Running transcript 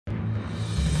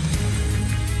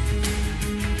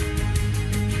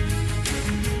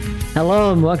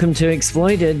Hello and welcome to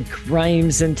Exploited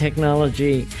Crimes and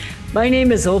Technology. My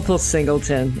name is Opal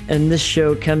Singleton, and this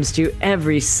show comes to you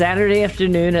every Saturday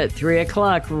afternoon at 3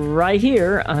 o'clock right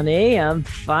here on AM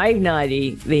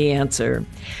 590, The Answer.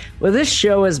 Well, this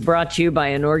show is brought to you by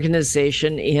an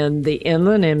organization in the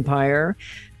Inland Empire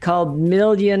called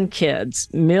Million Kids,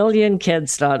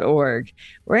 millionkids.org.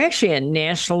 We're actually a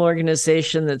national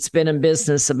organization that's been in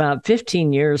business about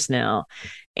 15 years now.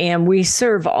 And we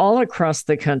serve all across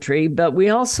the country, but we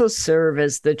also serve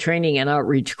as the training and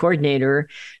outreach coordinator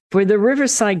for the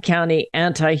Riverside County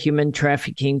Anti-Human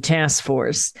Trafficking Task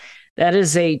Force. That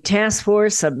is a task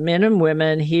force of men and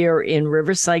women here in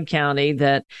Riverside County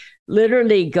that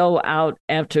literally go out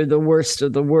after the worst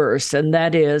of the worst, and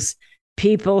that is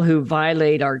people who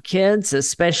violate our kids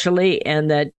especially,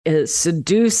 and that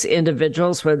seduce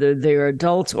individuals, whether they're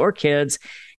adults or kids,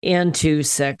 into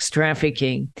sex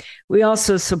trafficking. We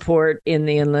also support in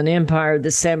the Inland Empire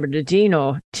the San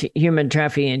Bernardino Human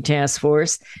Trafficking Task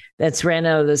Force that's ran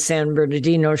out of the San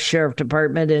Bernardino Sheriff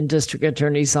Department and District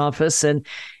Attorney's Office, and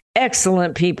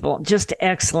excellent people, just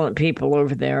excellent people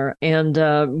over there. And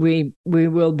we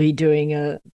will be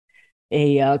doing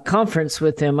a conference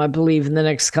with them, I believe, in the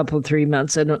next couple of 3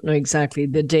 months. I don't know exactly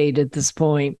the date at this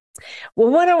point. Well,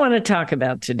 what I want to talk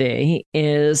about today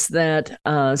is that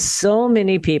so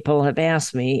many people have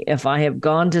asked me if I have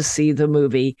gone to see the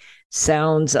movie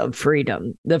Sounds of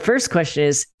Freedom. The first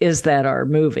question is that our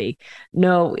movie?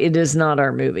 No, it is not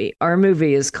our movie. Our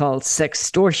movie is called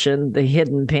Sextortion, The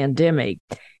Hidden Pandemic.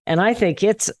 And I think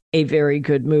it's a very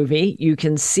good movie. You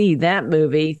can see that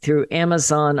movie through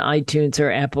Amazon, iTunes,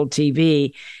 or Apple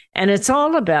TV. And it's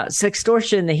all about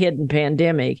Sextortion, The Hidden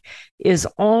Pandemic is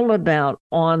all about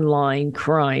online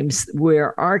crimes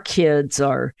where our kids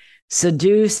are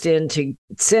seduced into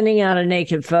sending out a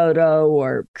naked photo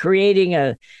or creating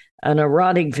an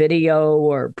erotic video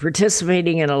or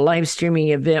participating in a live streaming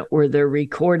event where they're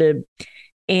recorded,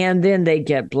 and then they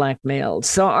get blackmailed.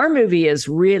 So our movie is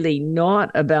really not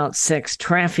about sex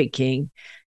trafficking.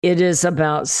 It is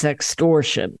about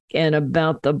sextortion and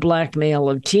about the blackmail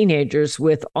of teenagers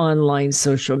with online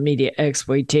social media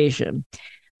exploitation.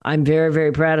 I'm very,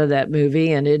 very proud of that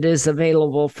movie, and it is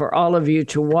available for all of you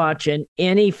to watch, and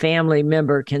any family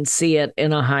member can see it,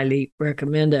 and I highly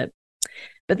recommend it.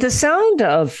 But The Sound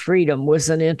of Freedom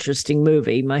was an interesting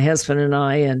movie. My husband and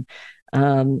I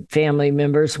and family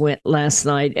members went last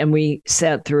night, and we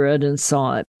sat through it and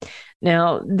saw it.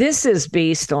 Now, this is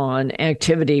based on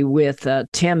activity with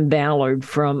Tim Ballard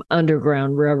from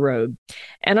Underground Railroad.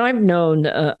 And I've known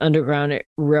Underground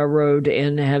Railroad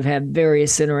and have had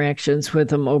various interactions with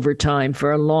them over time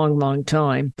for a long, long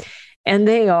time. And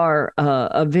they are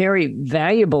a very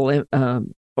valuable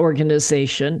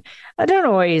organization. I don't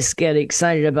always get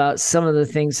excited about some of the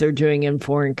things they're doing in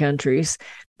foreign countries,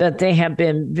 but they have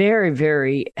been very,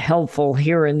 very helpful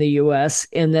here in the U.S.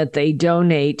 in that they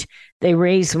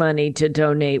raise money to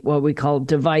donate what we call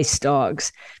device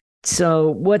dogs. So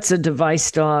what's a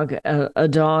device dog? A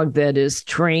dog that is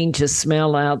trained to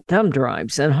smell out thumb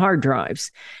drives and hard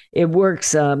drives. It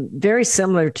works very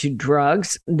similar to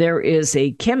drugs. There is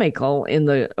a chemical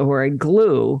or a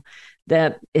glue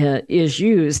that is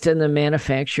used in the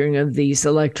manufacturing of these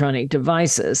electronic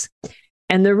devices.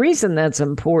 And the reason that's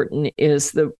important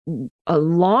is a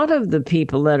lot of the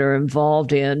people that are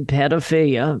involved in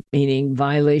pedophilia, meaning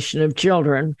violation of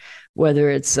children, whether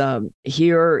it's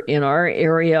here in our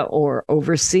area or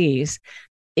overseas,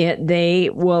 they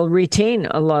will retain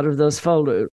a lot of those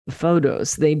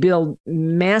photos. They build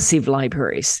massive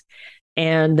libraries,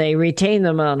 and they retain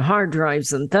them on hard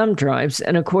drives and thumb drives.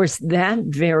 And of course, that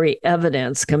very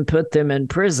evidence can put them in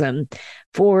prison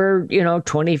for,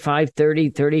 25, 30,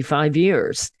 35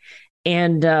 years.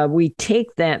 And we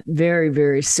take that very,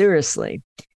 very seriously.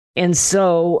 And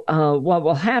so what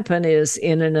will happen is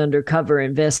in an undercover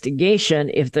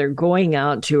investigation, if they're going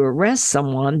out to arrest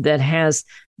someone that has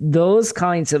those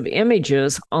kinds of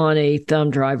images on a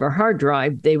thumb drive or hard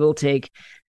drive, they will take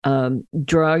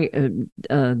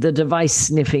the device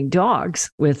sniffing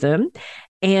dogs with them.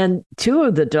 And 2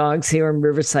 of the dogs here in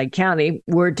Riverside County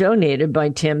were donated by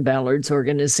Tim Ballard's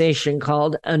organization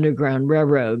called Underground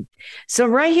Railroad. So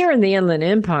right here in the Inland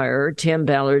Empire, Tim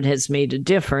Ballard has made a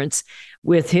difference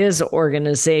with his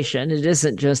organization. It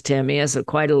isn't just him. He has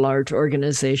quite a large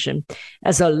organization,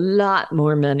 has a lot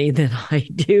more money than I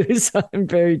do. So I'm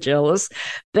very jealous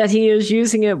that he is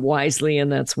using it wisely,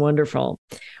 and that's wonderful.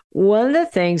 One of the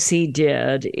things he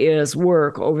did is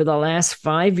work over the last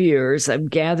 5 years of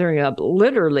gathering up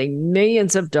literally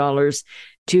millions of dollars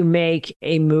to make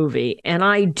a movie. And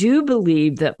I do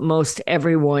believe that most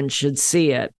everyone should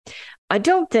see it. I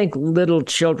don't think little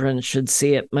children should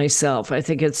see it myself. I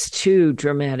think it's too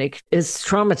dramatic. It's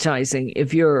traumatizing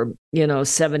if you're,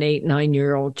 7, 8,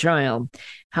 9-year-old child.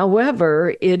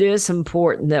 However, it is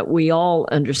important that we all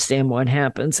understand what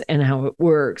happens and how it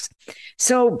works.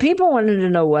 So people wanted to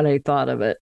know what I thought of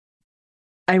it.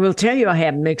 I will tell you, I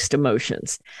have mixed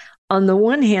emotions. On the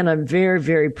one hand, I'm very,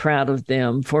 very proud of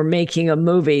them for making a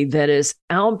movie that is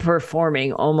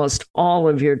outperforming almost all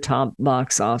of your top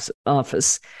box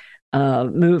office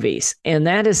movies. And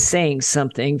that is saying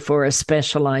something for a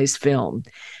specialized film.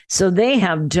 So they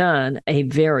have done a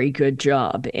very good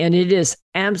job, and it is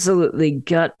absolutely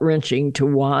gut-wrenching to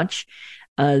watch.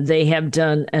 They have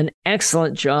done an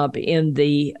excellent job in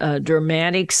the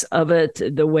dramatics of it,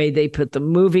 the way they put the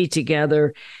movie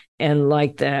together, and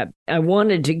like that. I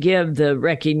wanted to give the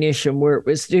recognition where it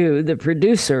was due. The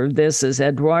producer of this is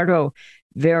Eduardo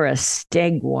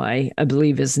Verastegui, I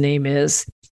believe his name is.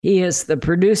 He is the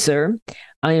producer.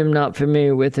 I am not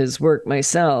familiar with his work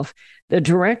myself. The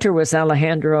director was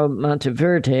Alejandro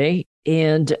Monteverde,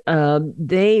 and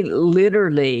they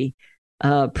literally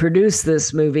produced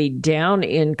this movie down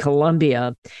in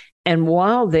Colombia. And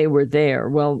while they were there,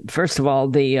 well, first of all,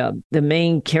 the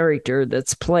main character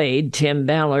that's played, Tim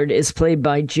Ballard, is played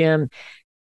by Jim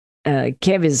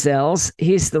Caviezel.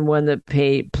 He's the one that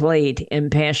played in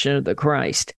Passion of the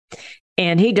Christ.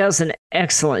 And he does an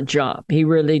excellent job. He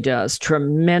really does.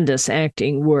 Tremendous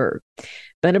acting work.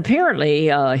 But apparently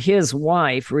his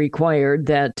wife required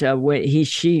that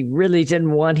she really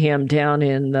didn't want him down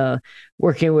in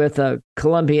working with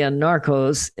Colombian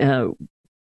narcos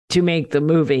to make the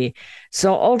movie.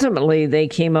 So ultimately, they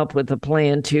came up with a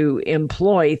plan to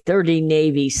employ 30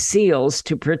 Navy SEALs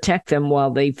to protect them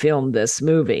while they filmed this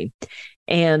movie.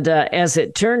 And as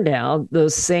it turned out,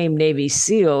 those same Navy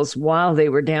SEALs, while they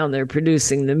were down there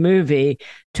producing the movie,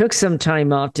 took some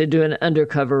time off to do an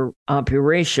undercover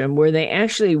operation where they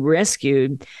actually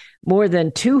rescued more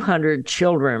than 200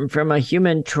 children from a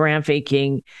human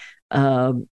trafficking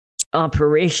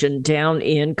operation down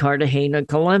in Cartagena,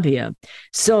 Colombia.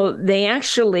 So they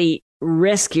actually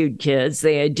rescued kids.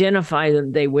 They identified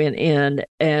them. They went in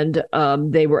and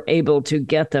they were able to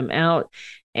get them out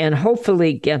and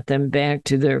hopefully get them back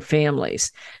to their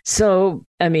families. So,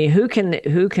 I mean, who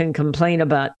can complain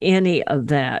about any of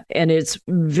that? And it's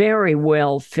very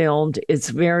well filmed. It's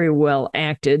very well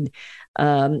acted.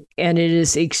 And it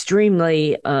is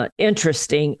extremely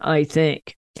interesting, I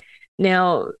think.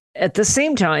 Now, at the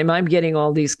same time, I'm getting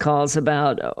all these calls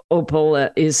about, Opal,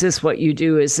 is this what you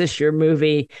do? Is this your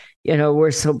movie?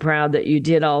 We're so proud that you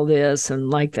did all this and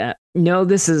like that. No,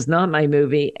 this is not my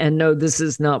movie. And no, this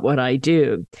is not what I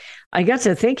do. I got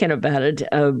to thinking about it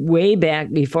way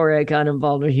back before I got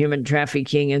involved in human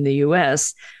trafficking in the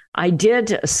U.S. I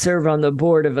did serve on the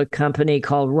board of a company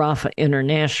called Rafa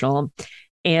International.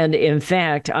 And in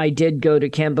fact, I did go to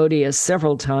Cambodia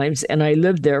several times, and I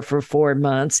lived there for 4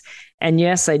 months. And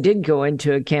yes, I did go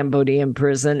into a Cambodian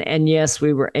prison. And yes,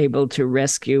 we were able to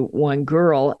rescue one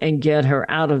girl and get her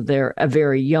out of there, a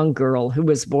very young girl who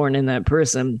was born in that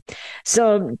prison.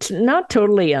 So not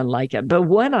totally unlike it. But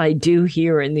what I do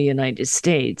here in the United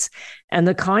States and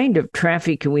the kind of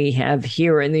trafficking we have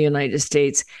here in the United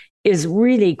States is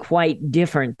really quite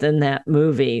different than that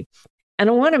movie. And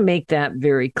I want to make that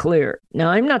very clear. Now,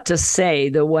 I'm not to say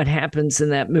that what happens in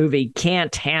that movie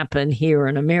can't happen here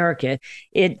in America.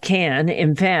 It can.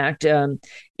 In fact,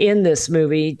 in this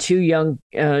movie, 2 young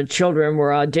children were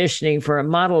auditioning for a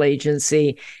model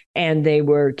agency, and they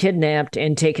were kidnapped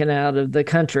and taken out of the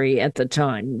country at the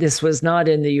time. This was not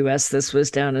in the U.S. This was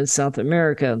down in South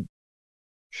America.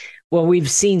 Well,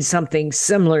 we've seen something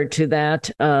similar to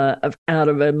that out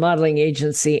of a modeling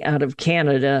agency out of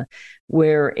Canada,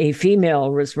 where a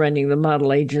female was running the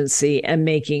model agency and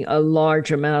making a large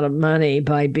amount of money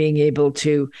by being able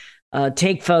to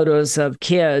take photos of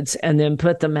kids and then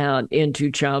put them out into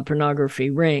child pornography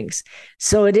rings.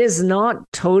 So it is not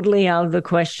totally out of the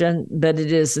question, but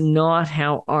it is not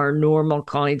how our normal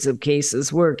kinds of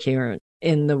cases work here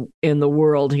in the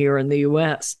world here in the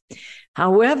U.S.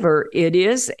 However, it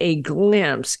is a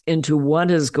glimpse into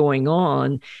what is going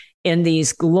on in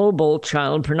these global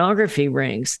child pornography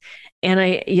rings. And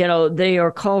they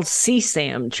are called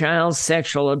CSAM, child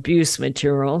sexual abuse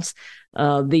materials.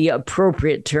 The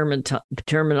appropriate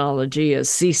terminology is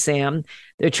CSAM.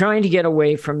 They're trying to get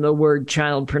away from the word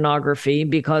child pornography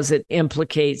because it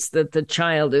implicates that the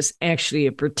child is actually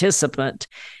a participant.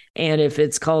 And if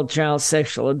it's called child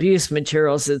sexual abuse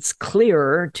materials, it's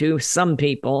clearer to some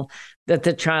people that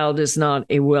the child is not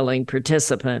a willing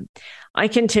participant. I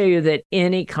can tell you that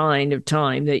any kind of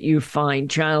time that you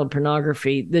find child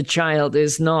pornography, the child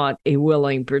is not a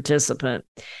willing participant.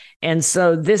 And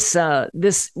so this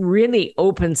really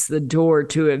opens the door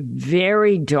to a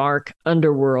very dark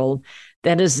underworld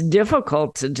that is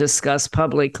difficult to discuss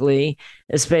publicly,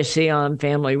 especially on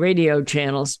family radio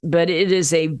channels, but it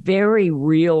is a very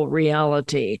real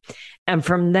reality. And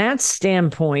from that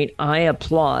standpoint, I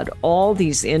applaud all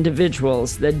these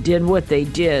individuals that did what they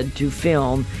did to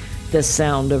film the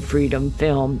Sound of Freedom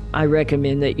film. I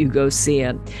recommend that you go see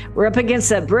it. We're up against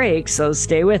that break, so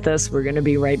stay with us. We're going to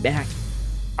be right back.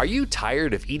 Are you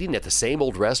tired of eating at the same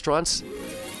old restaurants?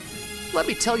 Let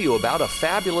me tell you about a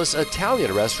fabulous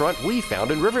Italian restaurant we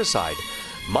found in Riverside,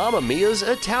 Mamma Mia's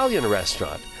Italian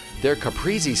Restaurant. Their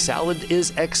caprese salad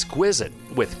is exquisite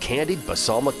with candied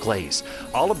balsamic glaze.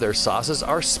 All of their sauces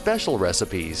are special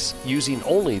recipes using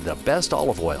only the best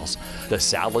olive oils. The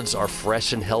salads are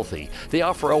fresh and healthy. They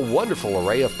offer a wonderful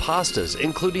array of pastas,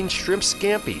 including shrimp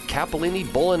scampi,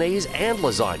 capellini, bolognese, and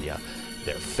lasagna.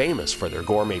 They're famous for their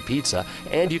gourmet pizza,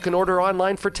 and you can order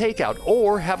online for takeout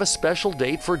or have a special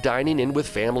date for dining in with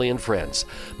family and friends.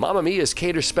 Mamma Mia's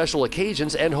caters special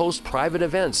occasions and hosts private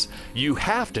events. You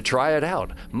have to try it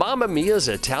out. Mamma Mia's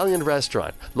Italian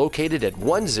Restaurant, located at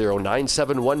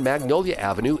 10971 Magnolia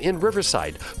Avenue in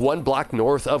Riverside, 1 block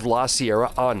north of La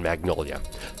Sierra on Magnolia.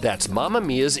 That's Mamma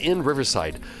Mia's in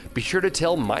Riverside. Be sure to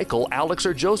tell Michael, Alex,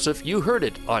 or Joseph you heard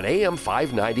it on AM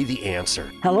 590 The Answer.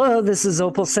 Hello, this is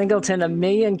Opal Singleton of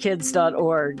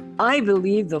MillionKids.org. I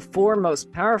believe the 4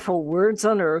 most powerful words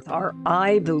on earth are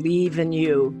I believe in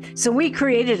you. So we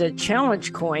created a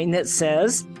challenge coin that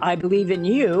says I believe in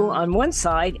you on one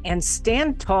side and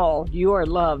stand tall, you are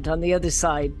loved on the other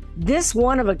side. This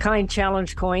one-of-a-kind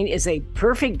challenge coin is a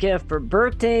perfect gift for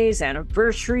birthdays,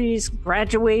 anniversaries,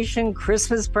 graduation,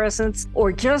 Christmas presents,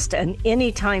 or just an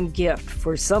anytime gift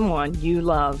for someone you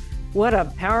love. What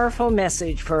a powerful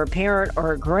message for a parent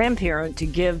or a grandparent to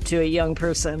give to a young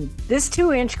person. This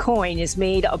 2-inch coin is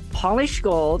made of polished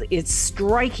gold. It's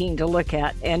striking to look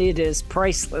at, and it is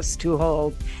priceless to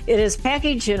hold. It is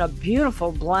packaged in a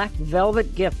beautiful black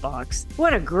velvet gift box.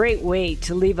 What a great way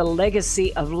to leave a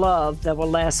legacy of love that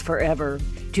will last forever.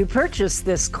 To purchase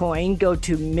this coin, go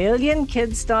to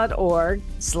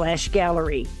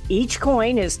millionkids.org/gallery. Each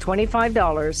coin is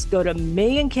 $25. Go to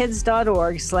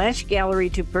millionkids.org/gallery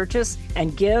to purchase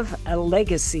and give a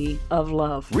legacy of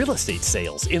love. Real estate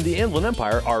sales in the Inland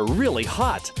Empire are really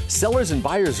hot. Sellers and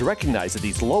buyers recognize that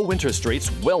these low interest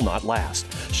rates will not last.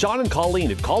 Sean and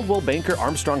Colleen at Caldwell Banker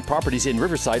Armstrong Properties in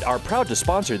Riverside are proud to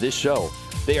sponsor this show.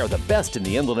 They are the best in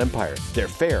the Inland Empire. They're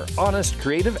fair, honest,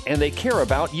 creative, and they care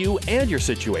about you and your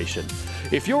situation.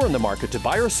 If you're in the market to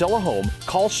buy or sell a home,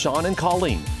 call Sean and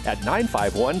Colleen at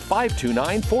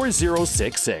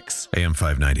 951-529-4066. AM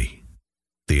 590,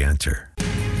 The Answer.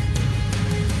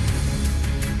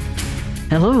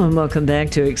 Hello and welcome back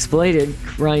to Exploited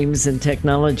Crimes and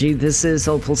Technology. This is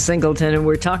Opal Singleton, and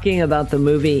we're talking about the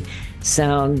movie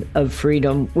Sound of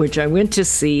Freedom, which I went to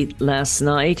see last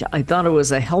night. I thought it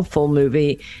was a helpful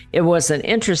movie. It was an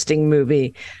interesting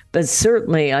movie, but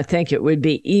certainly I think it would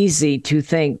be easy to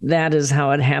think that is how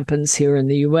it happens here in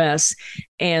the U.S.,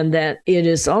 and that it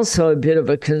is also a bit of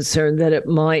a concern that it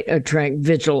might attract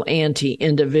vigilante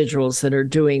individuals that are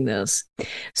doing this.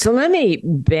 So let me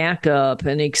back up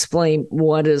and explain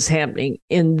what is happening.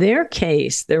 In their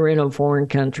case, they're in a foreign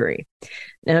country.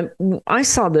 Now, I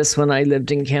saw this when I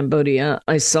lived in Cambodia.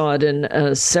 I saw it in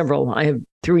I have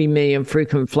 3 million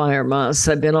frequent flyer miles.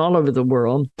 I've been all over the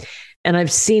world, and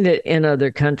I've seen it in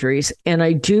other countries. And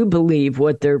I do believe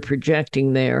what they're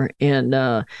projecting there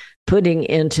and putting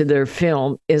into their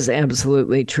film is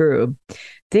absolutely true.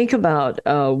 Think about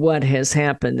what has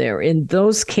happened there. In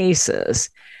those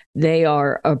cases, they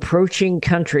are approaching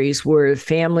countries where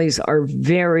families are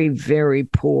very, very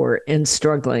poor and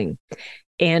struggling.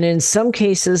 And in some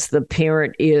cases, the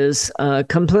parent is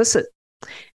complicit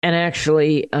and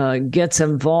actually gets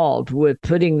involved with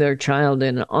putting their child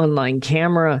in an online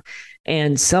camera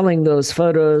and selling those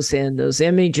photos and those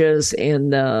images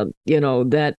and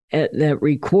that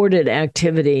recorded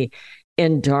activity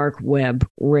in dark web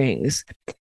rings.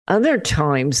 Other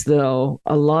times, though,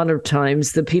 a lot of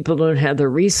times the people don't have the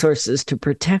resources to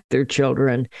protect their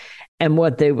children, and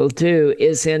what they will do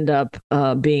is end up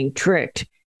being tricked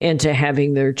into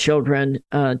having their children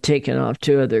taken off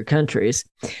to other countries.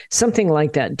 Something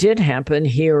like that did happen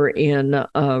here in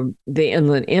the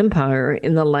Inland Empire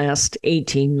in the last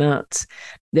 18 months.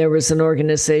 There was an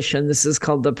organization, this is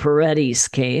called the Paredes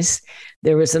case.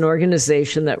 There was an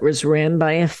organization that was ran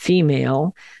by a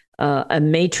female, a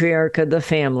matriarch of the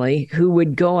family, who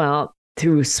would go out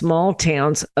through small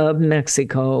towns of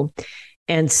Mexico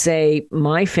and say,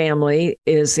 my family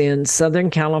is in Southern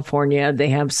California. They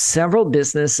have several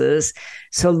businesses.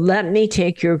 So let me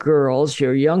take your girls,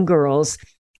 your young girls,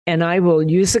 and I will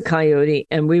use a coyote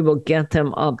and we will get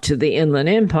them up to the Inland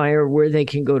Empire where they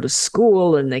can go to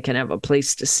school and they can have a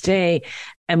place to stay.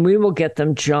 And we will get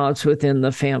them jobs within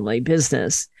the family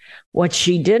business. What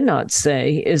she did not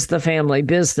say is the family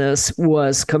business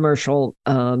was commercial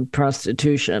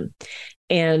prostitution.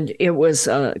 And it was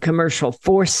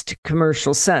forced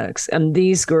commercial sex. And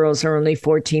these girls are only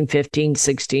 14, 15,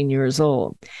 16 years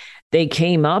old. They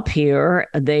came up here.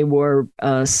 They were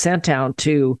sent out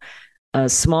to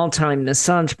small-time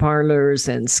massage parlors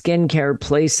and skincare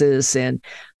places and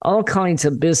all kinds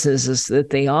of businesses that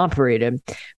they operated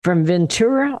from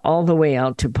Ventura all the way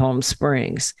out to Palm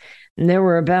Springs. And there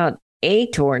were about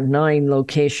 8 or 9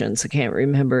 locations. I can't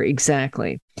remember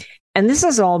exactly. And this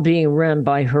is all being run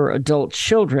by her adult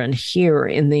children here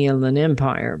in the Inland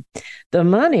Empire. The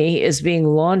money is being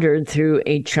laundered through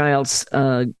a child's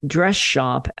dress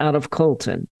shop out of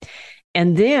Colton.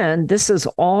 And then this is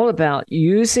all about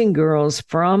using girls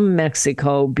from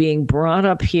Mexico being brought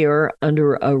up here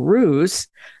under a ruse,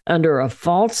 under a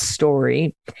false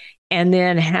story, and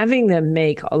then having them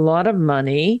make a lot of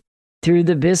money through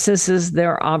the businesses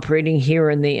they're operating here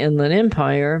in the Inland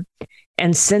Empire,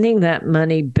 and sending that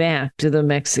money back to the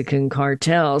Mexican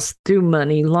cartels through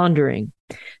money laundering.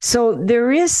 So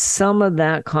there is some of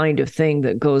that kind of thing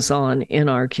that goes on in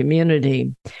our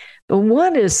community. But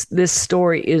what is this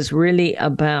story is really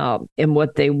about, and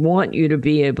what they want you to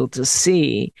be able to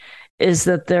see, is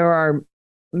that there are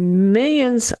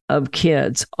millions of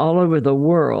kids all over the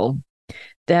world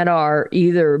that are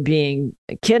either being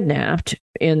kidnapped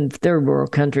in third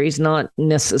world countries, not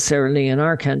necessarily in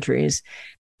our countries,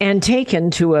 and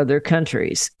taken to other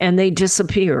countries, and they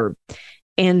disappear.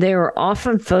 And they're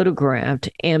often photographed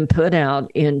and put out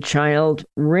in child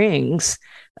rings,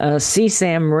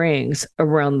 CSAM rings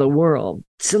around the world.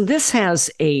 So this has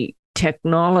a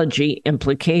technology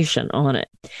implication on it.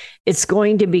 It's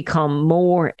going to become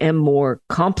more and more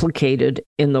complicated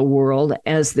in the world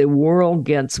as the world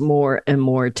gets more and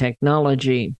more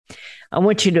technology. I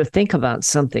want you to think about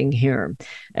something here.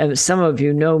 Some of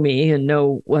you know me and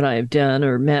know what I've done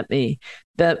or met me,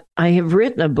 but I have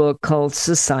written a book called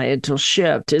Societal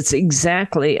Shift. It's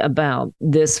exactly about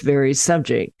this very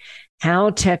subject, how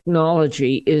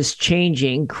technology is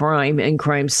changing crime and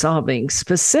crime solving,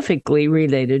 specifically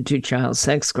related to child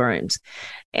sex crimes.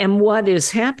 And what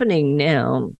is happening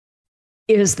now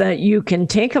is that you can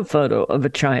take a photo of a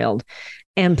child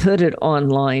and put it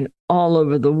online all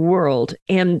over the world.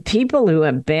 And people who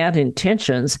have bad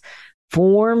intentions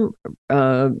form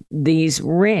these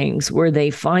rings where they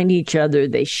find each other,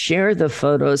 they share the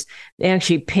photos, they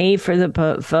actually pay for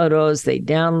the photos, they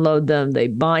download them, they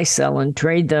buy, sell, and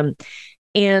trade them.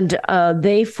 And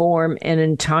they form an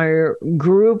entire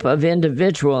group of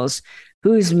individuals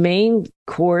whose main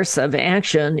course of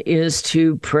action is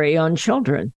to prey on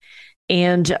children.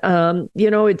 And,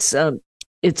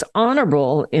 it's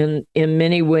honorable in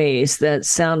many ways that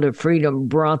Sound of Freedom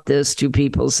brought this to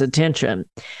people's attention.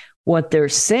 What they're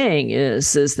saying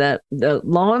is that the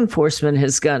law enforcement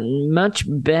has gotten much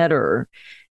better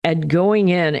at going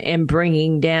in and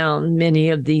bringing down many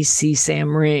of these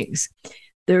CSAM rings.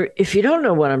 If you don't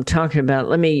know what I'm talking about,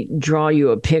 let me draw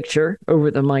you a picture over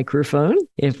the microphone,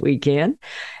 if we can.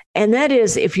 And that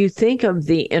is, if you think of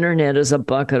the internet as a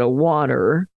bucket of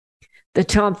water, the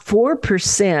top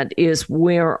 4% is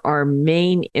where our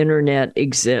main internet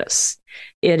exists.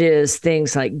 It is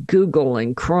things like Google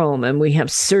and Chrome, and we have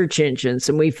search engines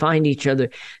and we find each other.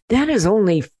 That is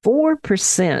only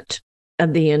 4%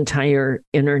 of the entire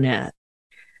internet.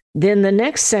 Then the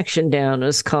next section down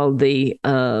is called the,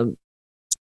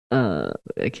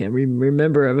 I can't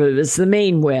remember, but it's the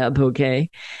main web, okay?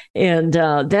 And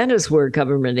that is where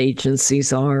government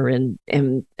agencies are and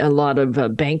a lot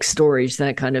of bank stories,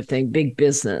 that kind of thing, big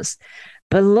business.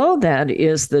 Below that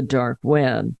is the dark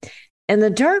web. And the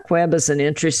dark web is an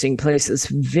interesting place. It's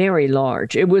very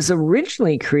large. It was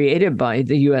originally created by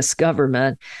the U.S.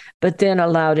 government, but then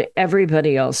allowed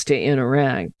everybody else to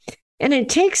interact. And it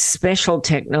takes special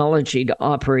technology to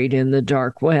operate in the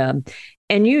dark web.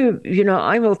 And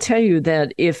I will tell you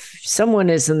that if someone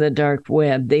is in the dark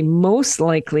web, they most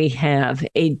likely have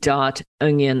a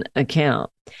 .onion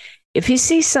account. If you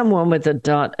see someone with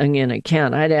a .onion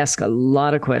account, I'd ask a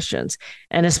lot of questions.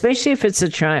 And especially if it's a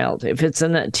child, if it's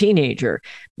a teenager,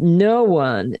 no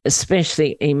one,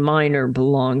 especially a minor,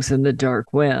 belongs in the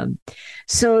dark web.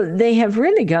 So they have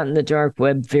really gotten the dark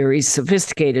web very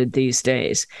sophisticated these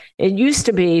days. It used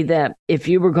to be that if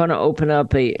you were going to open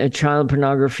up a child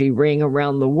pornography ring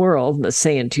around the world, let's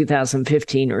say in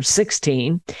 2015 or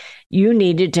 16, you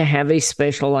needed to have a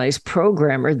specialized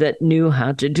programmer that knew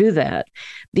how to do that,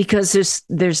 because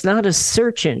there's not a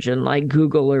search engine like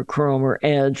Google or Chrome or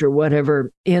Edge or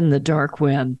whatever in the dark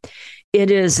web. It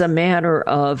is a matter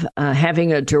of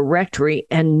having a directory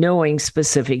and knowing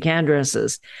specific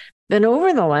addresses. And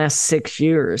over the last 6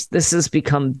 years, this has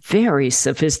become very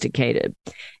sophisticated.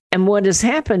 And what has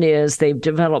happened is they've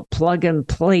developed plug and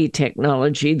play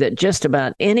technology that just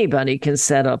about anybody can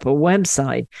set up a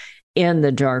website in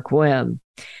the dark web.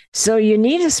 So you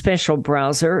need a special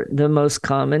browser. The most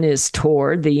common is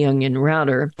Tor, the Onion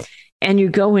router, and you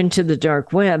go into the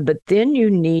dark web, but then you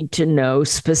need to know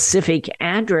specific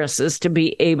addresses to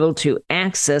be able to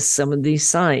access some of these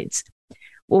sites.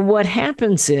 Well, what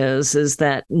happens is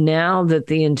that now that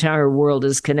the entire world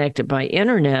is connected by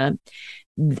internet,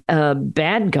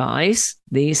 bad guys,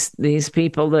 these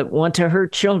people that want to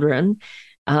hurt children,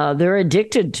 they're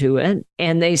addicted to it,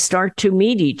 and they start to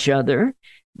meet each other.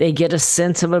 They get a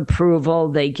sense of approval.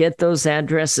 They get those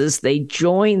addresses. They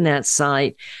join that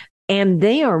site, and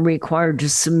they are required to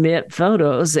submit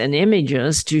photos and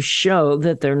images to show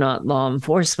that they're not law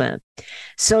enforcement.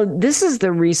 So this is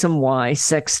the reason why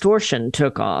sextortion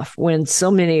took off, when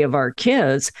so many of our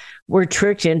kids were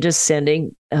tricked into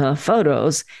sending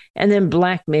photos and then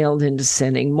blackmailed into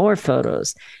sending more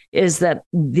photos, is that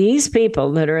these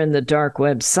people that are in the dark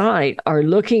web site are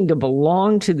looking to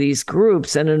belong to these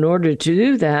groups. And in order to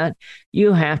do that,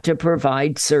 you have to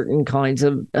provide certain kinds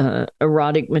of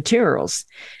erotic materials.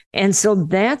 And so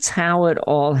that's how it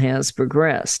all has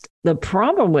progressed. The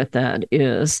problem with that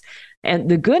is,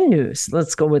 and the good news,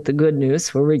 let's go with the good news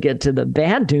before we get to the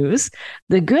bad news.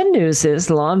 The good news is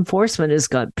law enforcement has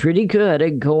got pretty good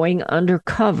at going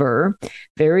undercover,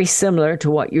 very similar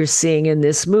to what you're seeing in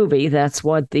this movie. That's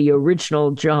what the original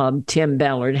job Tim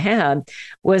Ballard had,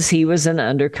 was he was an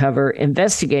undercover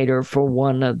investigator for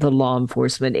one of the law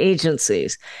enforcement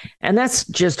agencies. And that's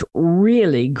just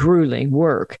really grueling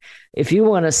work. If you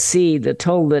want to see the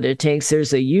toll that it takes,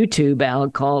 there's a YouTube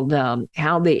out called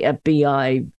How the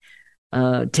FBI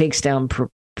Takes Down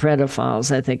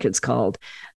Pedophiles, I think it's called.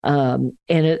 And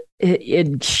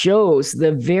it shows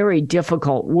the very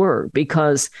difficult work,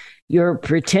 because you're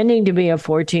pretending to be a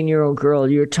 14-year-old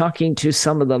girl. You're talking to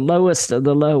some of the lowest of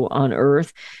the low on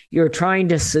earth. You're trying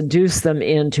to seduce them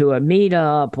into a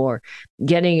meetup or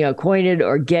getting acquainted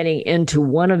or getting into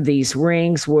one of these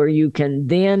rings where you can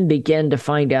then begin to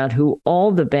find out who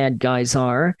all the bad guys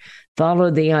are, follow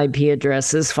the IP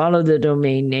addresses, follow the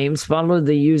domain names, follow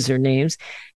the usernames,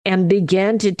 and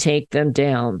begin to take them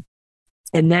down.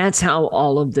 And that's how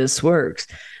all of this works.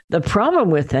 The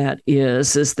problem with that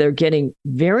is they're getting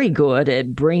very good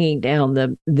at bringing down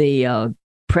the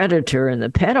predator and the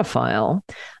pedophile,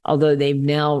 although they've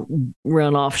now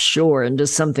run offshore into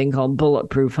something called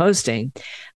bulletproof hosting.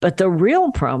 But the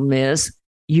real problem is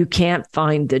you can't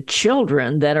find the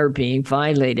children that are being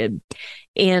violated.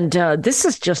 And this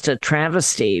is just a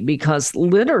travesty, because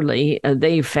literally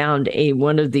they found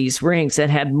one of these rings that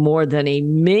had more than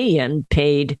 1 million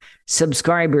paid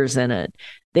subscribers in it.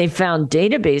 They found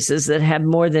databases that had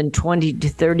more than 20 to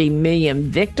 30 million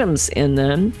victims in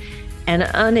them, and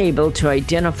unable to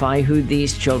identify who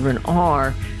these children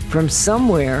are from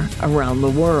somewhere around the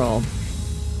world.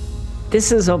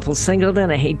 This is Opal Singleton.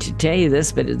 I hate to tell you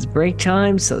this, but it's break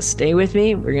time, so stay with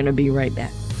me. We're going to be right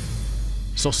back.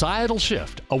 Societal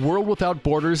Shift, A World Without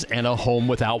Borders and a Home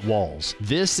Without Walls.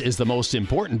 This is the most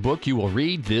important book you will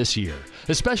read this year,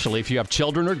 especially if you have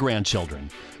children or grandchildren.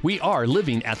 We are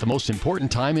living at the most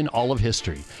important time in all of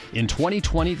history. In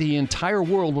 2020, the entire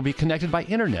world will be connected by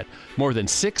internet, more than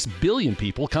 6 billion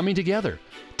people coming together.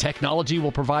 Technology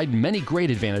will provide many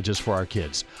great advantages for our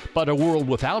kids, but a world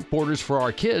without borders for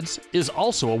our kids is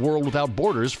also a world without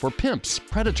borders for pimps,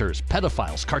 predators,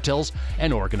 pedophiles, cartels,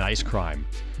 and organized crime.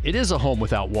 It is a home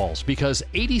without walls because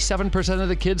 87% of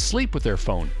the kids sleep with their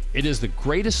phone. It is the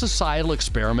greatest societal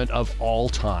experiment of all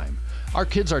time. Our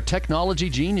kids are technology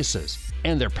geniuses.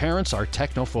 and their parents are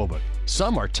technophobic.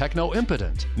 Some are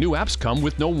techno-impotent. New apps come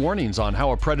with no warnings on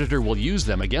how a predator will use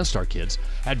them against our kids.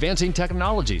 Advancing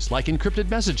technologies like encrypted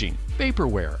messaging,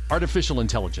 vaporware, artificial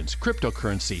intelligence,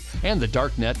 cryptocurrency, and the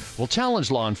dark net will challenge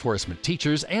law enforcement,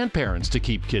 teachers, and parents to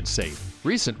keep kids safe.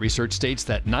 Recent research states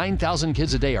that 9,000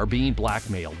 kids a day are being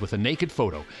blackmailed with a naked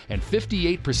photo, and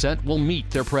 58% will meet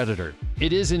their predator.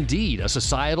 It is indeed a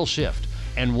societal shift,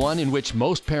 and one in which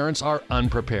most parents are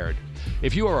unprepared.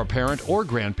 If you are a parent or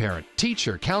grandparent,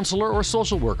 teacher, counselor, or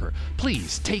social worker,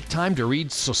 please take time to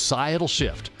read Societal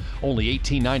Shift. Only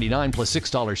 $18.99 plus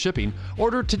 $6 shipping.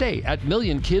 Order today at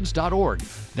millionkids.org.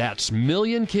 That's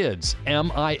millionkids,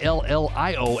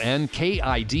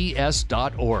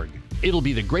 millionkids.org. It'll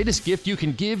be the greatest gift you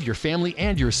can give your family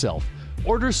and yourself.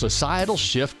 Order Societal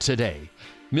Shift today.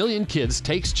 Million Kids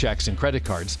takes checks and credit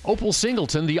cards. Opal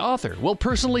Singleton, the author, will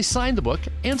personally sign the book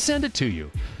and send it to you.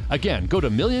 Again, go to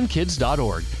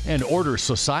millionkids.org and order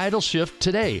Societal Shift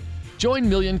today. Join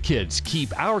Million Kids.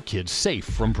 Keep our kids safe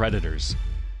from predators.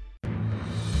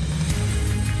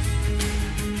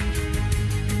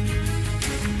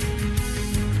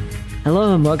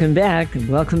 Hello and welcome back.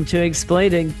 Welcome to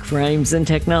Exploited Crimes and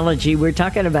Technology. We're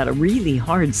talking about a really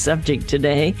hard subject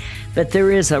today, but there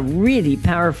is a really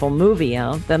powerful movie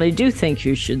out that I do think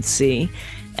you should see.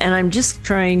 And I'm just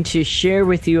trying to share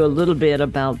with you a little bit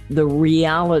about the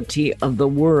reality of the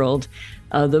world.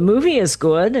 The movie is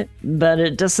good, but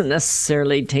it doesn't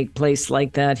necessarily take place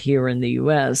like that here in the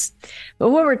U.S. But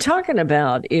what we're talking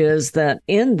about is that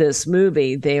in this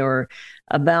movie, they are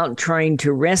about trying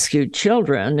to rescue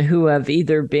children who have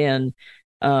either been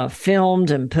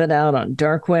filmed and put out on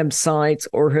dark websites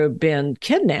or who have been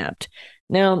kidnapped.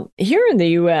 Now, here in the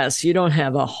U.S., you don't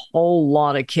have a whole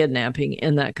lot of kidnapping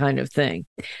and that kind of thing.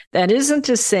 That isn't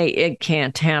to say it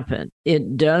can't happen.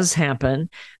 It does happen,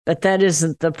 but that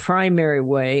isn't the primary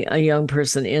way a young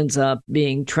person ends up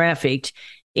being trafficked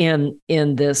in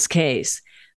this case.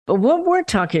 But what we're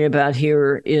talking about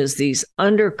here is these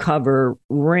undercover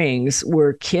rings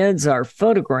where kids are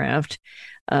photographed.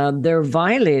 They're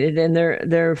violated and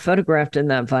they're photographed in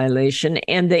that violation,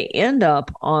 and they end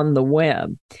up on the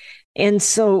web. And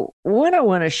so what I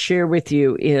want to share with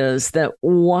you is that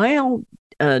while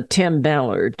Tim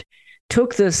Ballard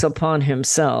took this upon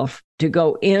himself to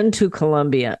go into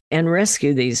Colombia and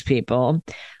rescue these people,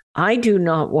 I do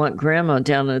not want grandma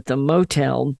down at the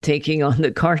motel taking on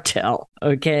the cartel,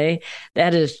 okay?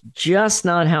 That is just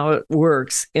not how it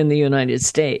works in the United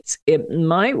States. It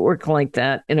might work like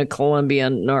that in a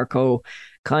Colombian narco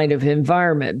kind of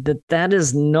environment, but that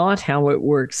is not how it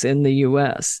works in the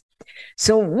U.S.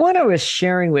 So what I was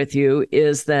sharing with you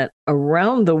is that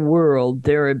around the world,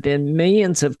 there have been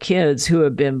millions of kids who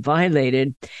have been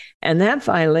violated, and that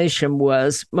violation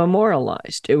was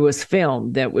memorialized. It was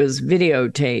filmed, that was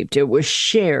videotaped, it was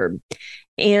shared.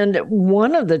 And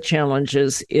one of the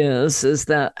challenges is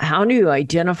that how do you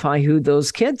identify who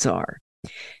those kids are?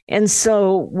 And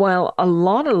so while a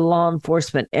lot of law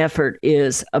enforcement effort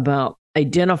is about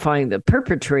identifying the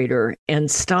perpetrator and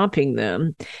stopping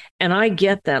them. And I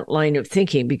get that line of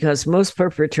thinking because most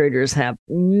perpetrators have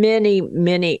many,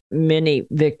 many, many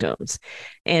victims.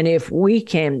 And if we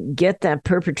can get that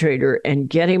perpetrator and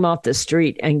get him off the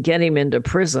street and get him into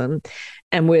prison,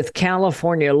 and with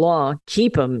California law,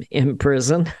 keep him in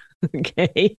prison,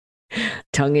 okay,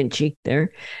 tongue in cheek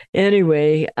there.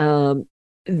 Anyway,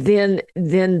 then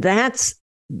that's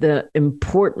the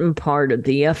important part of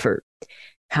the effort.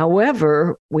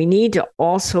 However, we need to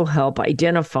also help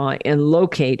identify and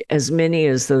locate as many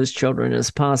of those children as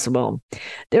possible.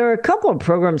 There are a couple of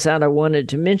programs that I wanted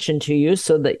to mention to you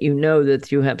so that you know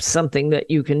that you have something that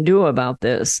you can do about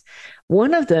this.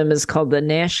 One of them is called the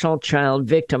National Child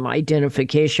Victim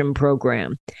Identification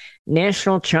Program.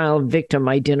 National Child Victim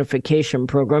Identification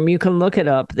Program. You can look it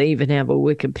up. They even have a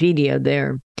Wikipedia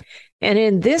there. And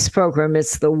in this program,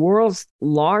 it's the world's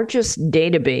largest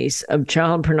database of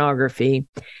child pornography,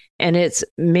 and it's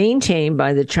maintained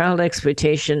by the Child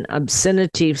Exploitation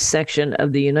Obscenity Section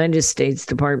of the United States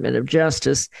Department of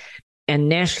Justice and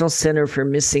National Center for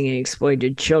Missing and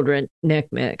Exploited Children,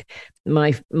 NCMEC.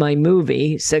 My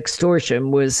movie, Sextortion,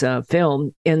 was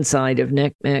filmed inside of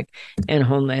NCMEC and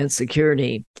Homeland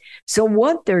Security. So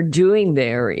what they're doing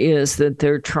there is that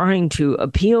they're trying to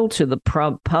appeal to the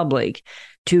public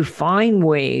to find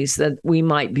ways that we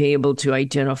might be able to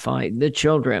identify the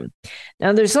children.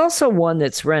 Now, there's also one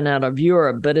that's run out of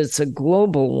Europe, but it's a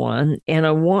global one, and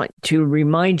I want to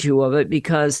remind you of it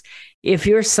because if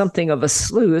you're something of a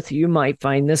sleuth, you might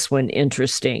find this one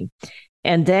interesting.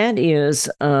 And that is,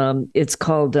 it's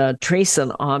called Trace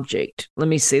an Object. Let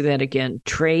me say that again,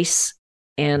 Trace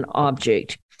an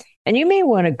Object. And you may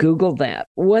want to Google that.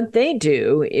 What they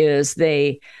do is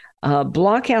they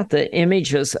block out the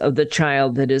images of the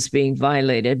child that is being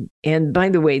violated. And by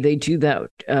the way, they do that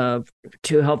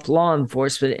to help law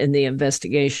enforcement in the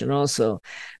investigation also,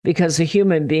 because a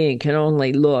human being can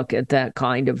only look at that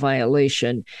kind of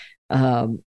violation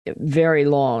very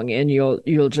long, and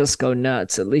you'll just go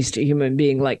nuts, at least a human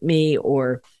being like me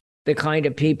or the kind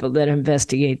of people that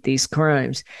investigate these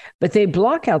crimes. But they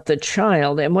block out the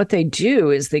child, and what they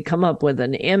do is they come up with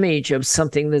an image of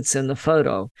something that's in the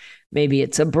photo. Maybe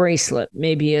it's a bracelet.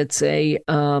 Maybe it's a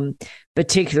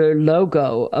particular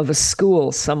logo of a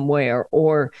school somewhere,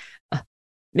 or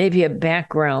maybe a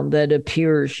background that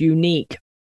appears unique.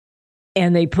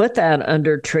 And they put that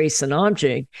under trace an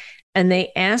object, and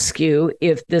they ask you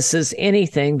if this is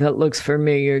anything that looks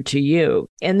familiar to you.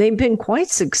 And they've been quite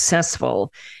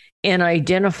successful in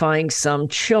identifying some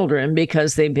children,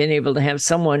 because they've been able to have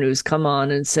someone who's come on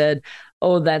and said,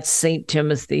 oh, that's St.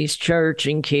 Timothy's Church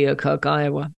in Keokuk,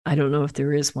 Iowa. I don't know if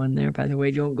there is one there, by the way.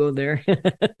 Don't go there.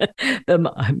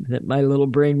 My little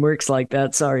brain works like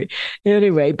that. Sorry.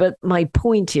 Anyway, but my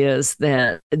point is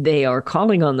that they are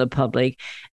calling on the public,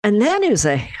 and that is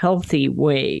a healthy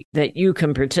way that you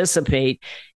can participate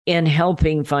in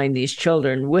helping find these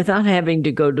children without having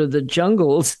to go to the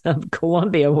jungles of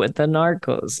Colombia with the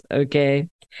narcos, okay?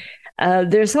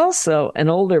 There's also an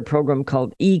older program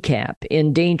called ECAP,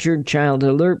 Endangered Child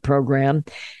Alert Program,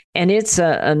 and it's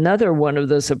another one of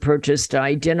those approaches to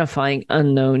identifying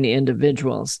unknown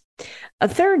individuals. A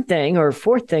third thing or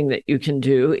fourth thing that you can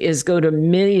do is go to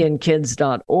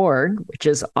millionkids.org, which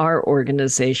is our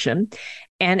organization,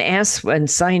 and ask and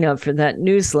sign up for that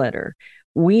newsletter.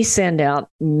 We send out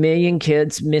Million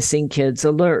Kids Missing Kids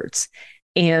alerts.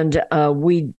 And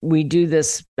we do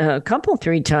this a couple,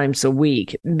 3 times a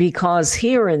week, because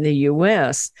here in the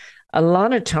U.S., a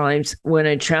lot of times when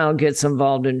a child gets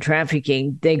involved in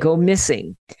trafficking, they go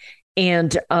missing.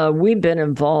 And we've been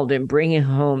involved in bringing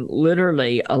home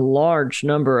literally a large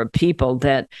number of people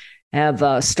that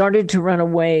have started to run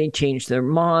away, changed their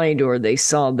mind, or they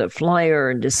saw the flyer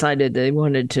and decided they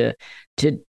wanted to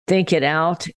think it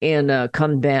out and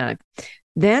come back.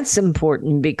 That's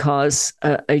important because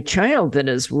a child that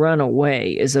has run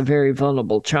away is a very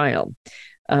vulnerable child.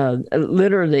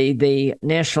 Literally, the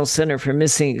National Center for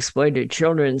Missing and Exploited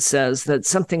Children says that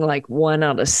something like 1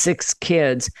 out of 6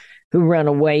 kids who run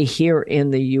away here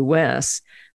in the U.S.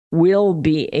 will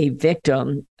be a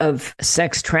victim of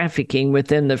sex trafficking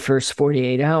within the first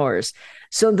 48 hours.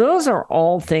 So those are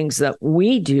all things that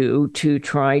we do to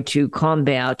try to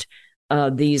combat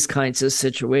these kinds of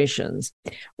situations.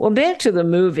 Well, back to the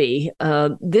movie,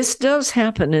 this does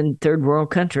happen in third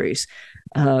world countries.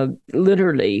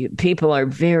 Literally, people are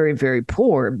very, very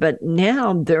poor, but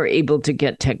now they're able to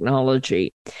get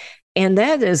technology. And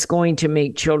that is going to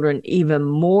make children even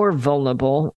more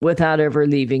vulnerable without ever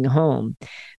leaving home.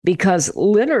 Because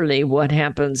literally what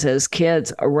happens as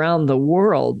kids around the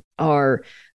world are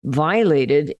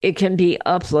violated, it can be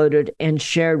uploaded and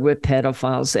shared with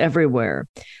pedophiles everywhere.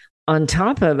 On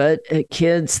top of it,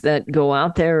 kids that go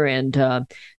out there and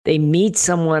they meet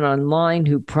someone online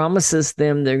who promises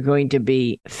them they're going to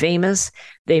be famous.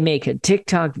 They make a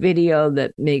TikTok video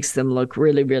that makes them look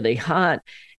really, really hot.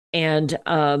 And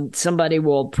somebody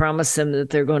will promise them that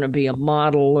they're going to be a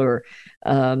model or,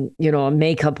 a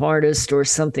makeup artist or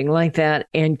something like that.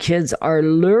 And kids are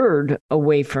lured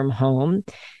away from home.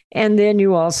 And then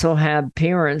you also have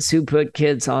parents who put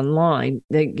kids online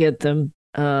that get them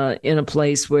in a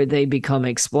place where they become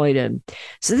exploited.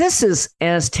 So this is,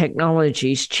 as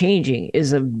technology is changing,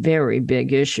 is a very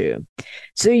big issue.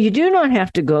 So you do not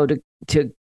have to go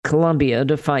to Colombia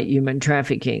to fight human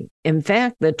trafficking. In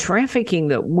fact, the trafficking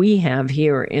that we have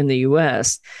here in the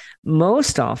U.S.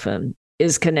 most often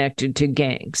is connected to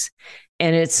gangs.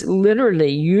 And it's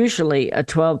literally usually a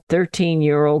 12,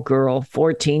 13-year-old girl,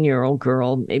 14-year-old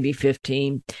girl, maybe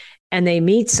 15, and they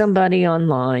meet somebody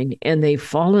online and they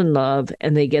fall in love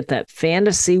and they get that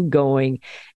fantasy going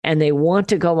and they want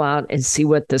to go out and see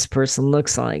what this person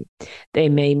looks like. They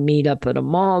may meet up at a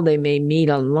mall, they may meet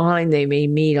online, they may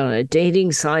meet on a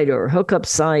dating site or a hookup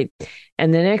site.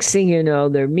 And the next thing you know,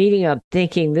 they're meeting up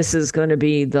thinking this is going to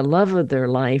be the love of their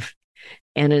life.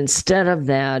 And instead of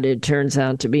that, it turns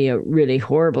out to be a really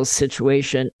horrible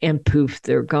situation, and poof,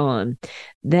 they're gone.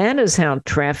 That is how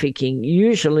trafficking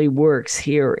usually works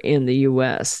here in the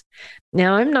U.S.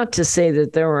 Now, I'm not to say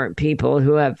that there aren't people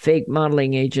who have fake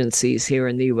modeling agencies here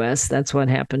in the U.S. That's what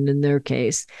happened in their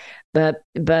case. But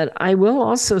I will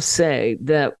also say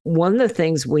that one of the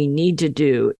things we need to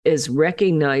do is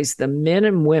recognize the men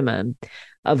and women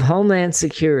of Homeland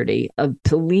Security, of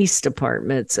police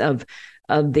departments, of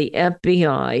of the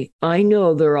FBI. I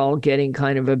know they're all getting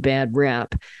kind of a bad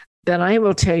rap, but I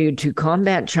will tell you, to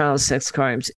combat child sex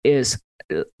crimes is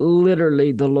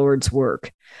literally the Lord's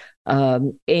work.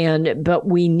 But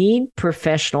we need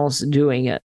professionals doing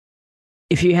it.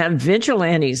 If you have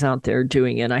vigilantes out there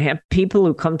doing it, I have people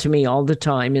who come to me all the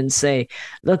time and say,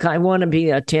 look, I want to be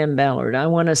a Tim Ballard. I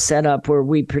want to set up where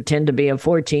we pretend to be a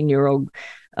 14-year-old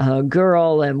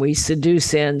girl and we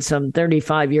seduce in some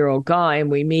 35-year-old guy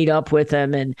and we meet up with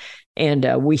him and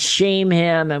we shame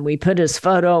him and we put his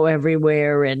photo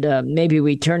everywhere and maybe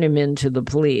we turn him into the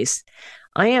police.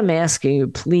 I am asking you,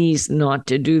 please, not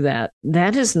to do that.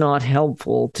 That is not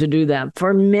helpful to do that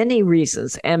for many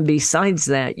reasons. And besides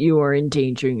that, you are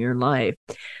endangering your life.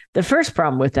 The first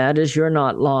problem with that is you're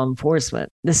not law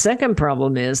enforcement. The second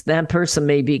problem is that person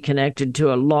may be connected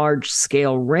to a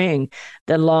large-scale ring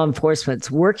that law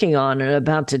enforcement's working on and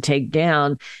about to take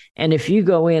down. And if you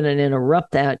go in and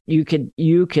interrupt that, you could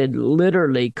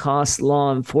literally cost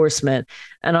law enforcement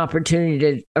an opportunity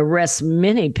to arrest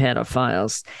many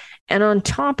pedophiles. And on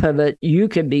top of it, you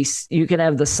could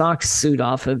have the socks suit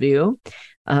off of you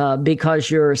because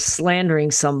you're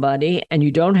slandering somebody and you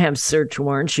don't have search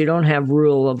warrants, you don't have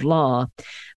rule of law.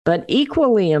 But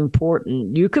equally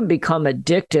important, you could become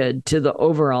addicted to the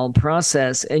overall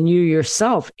process and you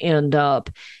yourself end up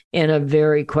in a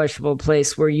very questionable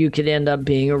place where you could end up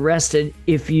being arrested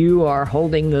if you are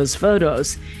holding those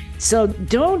photos. So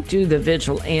don't do the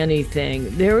vigilante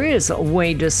thing. There is a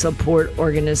way to support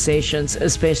organizations,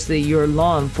 especially your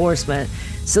law enforcement,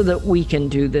 so that we can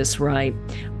do this right.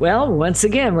 Well, once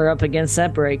again, we're up against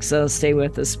that break, so stay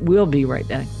with us. We'll be right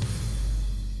back.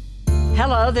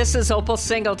 Hello, this is Opal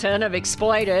Singleton of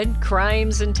Exploited,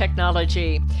 Crimes and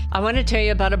Technology. I want to tell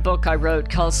you about a book I wrote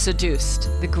called Seduced,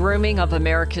 The Grooming of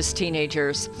America's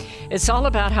Teenagers. It's all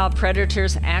about how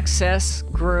predators access,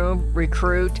 groom,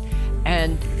 recruit,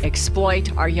 and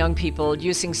exploit our young people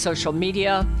using social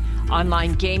media,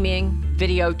 online gaming,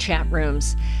 video chat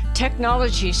rooms.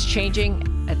 Technology is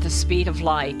changing at the speed of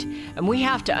light, and we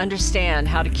have to understand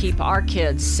how to keep our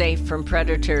kids safe from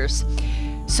predators.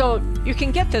 So you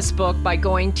can get this book by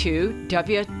going to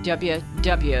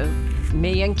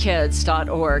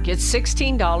www.millionkids.org. It's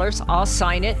 $16. I'll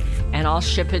sign it, and I'll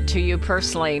ship it to you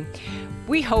personally.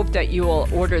 We hope that you will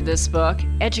order this book,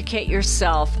 educate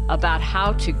yourself about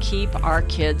how to keep our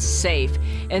kids safe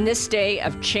in this day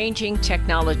of changing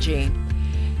technology.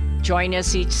 Join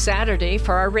us each Saturday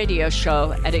for our radio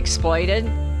show at Exploited,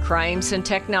 Crimes and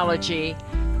Technology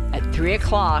at 3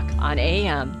 o'clock on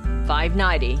AM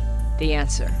 590, The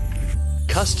Answer.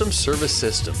 Custom Service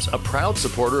Systems, a proud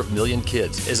supporter of Million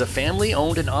Kids, is a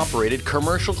family-owned and operated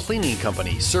commercial cleaning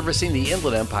company servicing the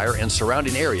Inland Empire and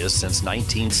surrounding areas since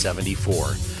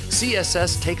 1974.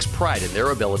 CSS takes pride in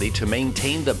their ability to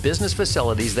maintain the business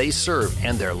facilities they serve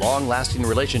and their long-lasting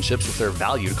relationships with their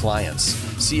valued clients.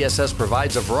 CSS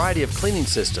provides a variety of cleaning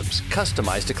systems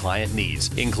customized to client needs,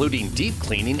 including deep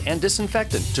cleaning and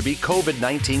disinfectant to be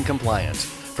COVID-19 compliant.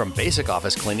 From basic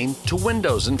office cleaning to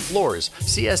windows and floors,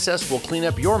 CSS will clean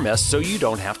up your mess so you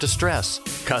don't have to stress.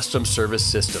 Custom Service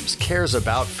Systems cares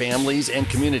about families and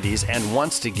communities and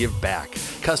wants to give back.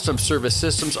 Custom Service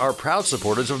Systems are proud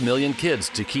supporters of Million Kids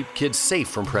to keep kids safe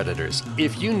from predators.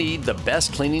 If you need the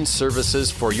best cleaning services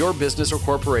for your business or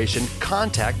corporation,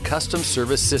 contact Custom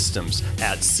Service Systems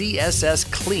at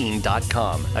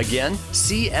cssclean.com. Again,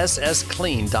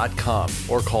 cssclean.com,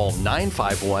 or call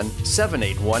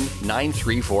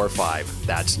 951-781-9345.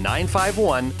 That's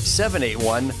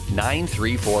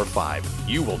 951-781-9345.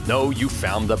 You will know you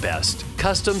found the best.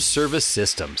 Custom Service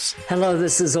Systems. Hello,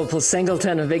 this is Opal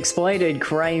Singleton of Exploited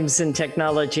Crimes and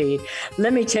Technology.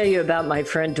 Let me tell you about my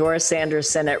friend Doris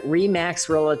Anderson at RE/MAX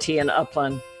Realty in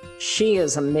Upland. She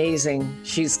is amazing.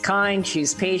 She's kind,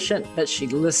 she's patient, but she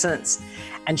listens.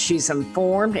 And she's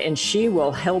informed, and she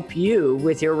will help you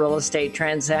with your real estate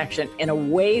transaction in a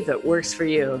way that works for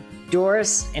you.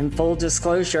 Doris, in full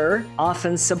disclosure,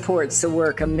 often supports the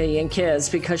work of Million Kids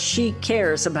because she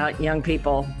cares about young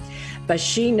people. But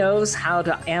she knows how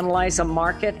to analyze a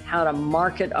market, how to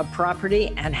market a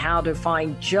property, and how to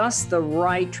find just the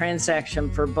right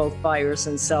transaction for both buyers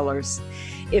and sellers.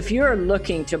 If you're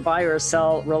looking to buy or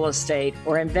sell real estate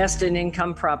or invest in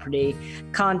income property,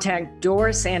 contact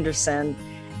Doris Anderson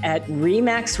at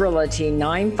RE/MAX Realty,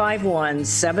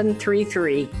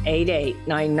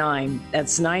 951-733-8899.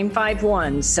 That's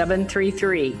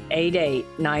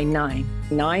 951-733-8899.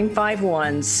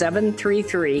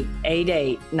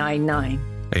 951-733-8899.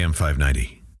 AM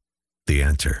 590, The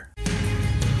Answer.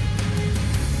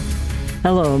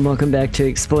 Hello and welcome back to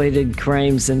Exploited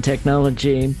Crimes and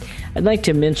Technology. I'd like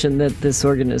to mention that this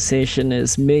organization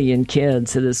is Million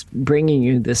Kids that is bringing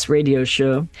you this radio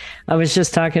show. I was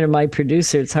just talking to my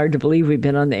producer. It's hard to believe we've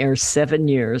been on the air 7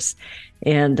 years.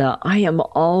 And I am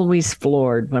always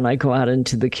floored when I go out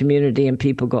into the community and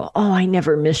people go, "Oh, I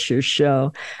never miss your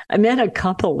show." I met a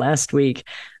couple last week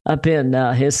up in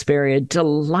Hesperia,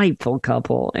 delightful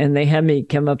couple, and they had me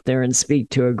come up there and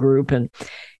speak to a group.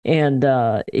 And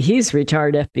he's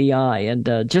retired FBI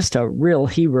and just a real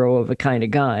hero of a kind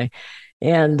of guy.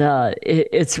 And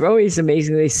it's always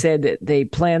amazing. They said that they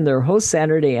plan their whole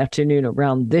Saturday afternoon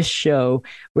around this show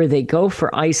where they go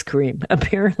for ice cream.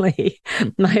 Apparently,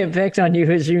 my effect on you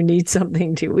is you need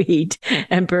something to eat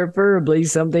and preferably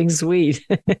something sweet.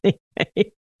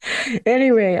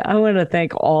 Anyway, I want to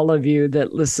thank all of you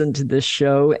that listen to this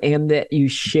show and that you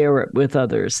share it with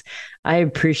others. I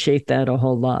appreciate that a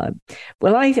whole lot.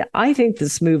 Well, I think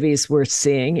this movie is worth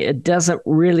seeing. It doesn't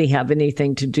really have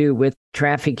anything to do with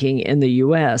trafficking in the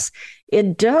U.S.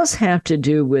 It does have to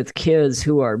do with kids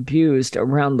who are abused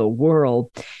around the world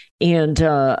and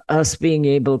us being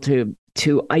able to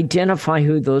identify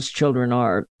who those children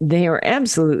are. They are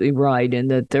absolutely right in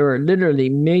that there are literally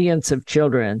millions of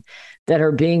children that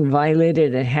are being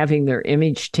violated and having their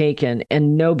image taken,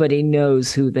 and nobody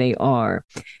knows who they are.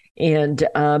 And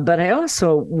but I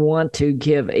also want to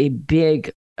give a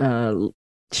big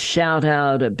shout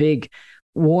out, a big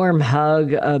warm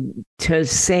hug to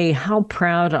say how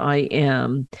proud I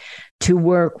am to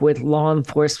work with law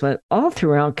enforcement all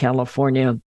throughout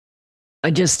California. I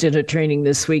just did a training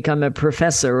this week. I'm a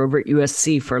professor over at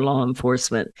USC for law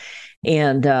enforcement.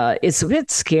 And it's a bit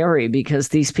scary because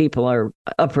these people are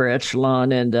upper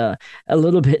echelon and a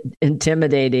little bit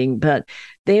intimidating, but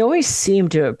they always seem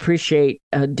to appreciate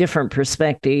a different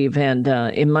perspective. And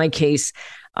in my case,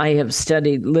 I have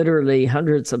studied literally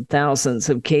hundreds of thousands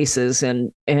of cases,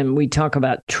 and we talk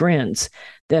about trends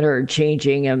that are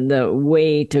changing and the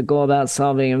way to go about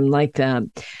solving them like that.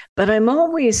 But I'm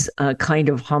always kind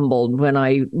of humbled when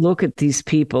I look at these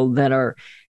people that are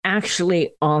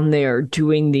actually on there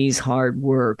doing this hard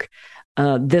work,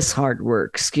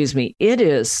 excuse me. It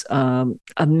is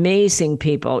amazing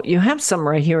people. You have some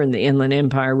right here in the Inland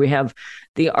Empire. We have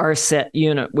the RSET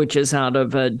unit, which is out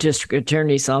of a district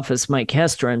attorney's office, Mike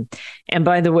Hestron. And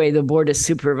by the way, the Board of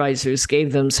Supervisors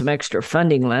gave them some extra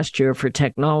funding last year for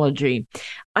technology.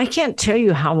 I can't tell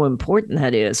you how important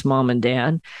that is, Mom and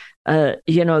Dad.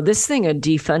 This thing of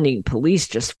defunding police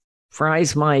just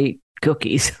fries my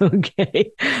cookies,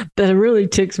 okay? But it really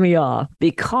ticks me off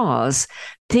because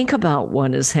think about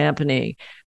what is happening.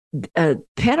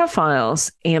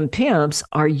 Pedophiles and pimps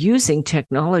are using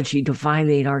technology to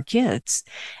violate our kids.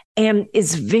 And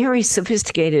it's very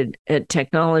sophisticated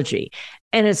technology.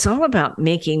 And it's all about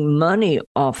making money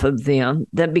off of them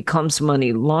that becomes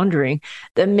money laundering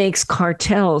that makes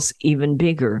cartels even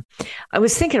bigger. I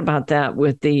was thinking about that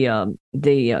with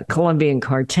the Colombian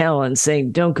cartel and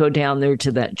saying, don't go down there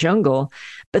to that jungle.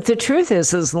 But the truth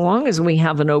is, as long as we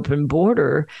have an open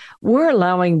border, we're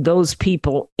allowing those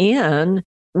people in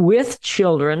with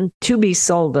children to be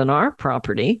sold on our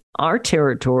property, our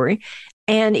territory,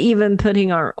 and even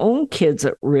putting our own kids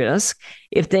at risk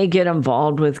if they get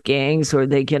involved with gangs or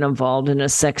they get involved in a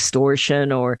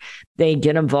sextortion or they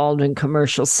get involved in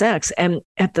commercial sex. And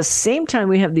at the same time,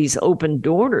 we have these open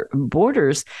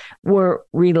borders. We're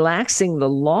relaxing the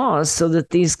laws so that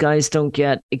these guys don't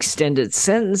get extended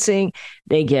sentencing.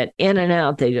 They get in and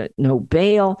out. They get no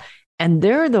bail. And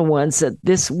they're the ones that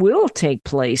this will take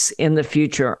place in the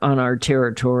future on our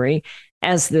territory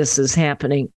as this is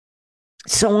happening.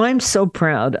 So I'm so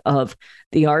proud of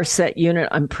the RSET unit.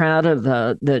 I'm proud of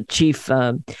the chief,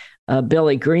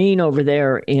 Billy Green over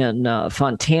there in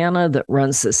Fontana that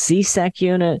runs the CSEC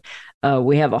unit.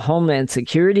 We have a Homeland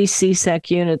Security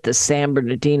CSEC unit. The San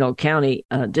Bernardino County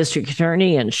District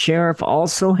Attorney and Sheriff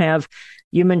also have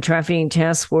Human Trafficking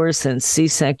Task Force and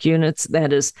CSEC units,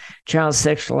 that is Child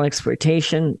Sexual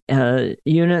Exploitation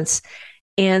units.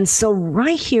 And so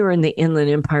right here in the Inland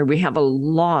Empire, we have a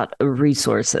lot of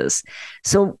resources.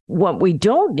 So what we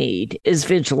don't need is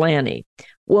vigilante.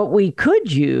 What we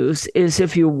could use is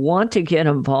if you want to get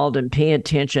involved and pay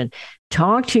attention,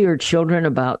 talk to your children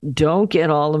about don't get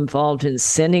all involved in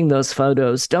sending those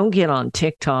photos. Don't get on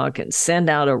TikTok and send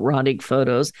out erotic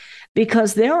photos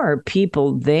because there are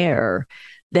people there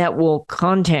that will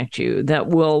contact you, that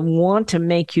will want to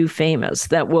make you famous,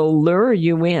 that will lure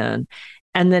you in.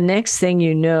 And the next thing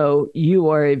you know, you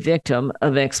are a victim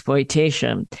of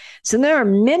exploitation. So there are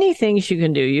many things you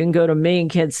can do. You can go to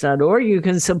millionkids.org. You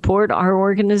can support our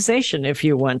organization if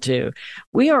you want to.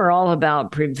 We are all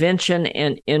about prevention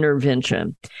and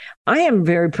intervention. I am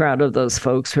very proud of those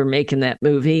folks for making that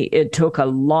movie. It took a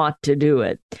lot to do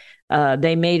it.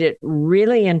 They made it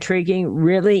really intriguing,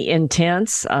 really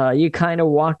intense. You kind of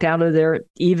walked out of there,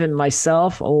 even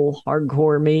myself, old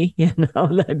hardcore me,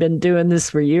 I've been doing this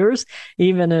for years,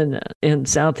 even in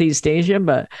Southeast Asia,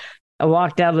 but I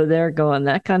walked out of there going,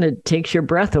 that kind of takes your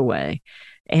breath away.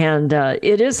 And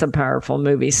it is a powerful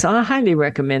movie. So I highly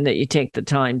recommend that you take the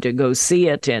time to go see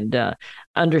it and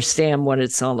understand what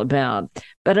it's all about.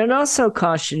 But I'd also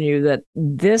caution you that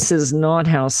this is not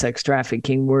how sex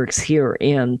trafficking works here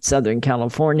in Southern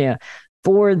California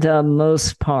for the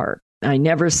most part. I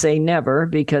never say never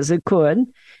because it could,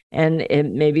 and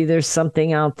maybe there's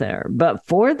something out there. But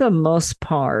for the most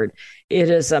part, it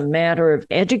is a matter of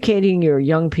educating your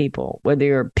young people, whether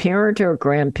you're a parent or a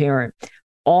grandparent,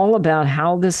 all about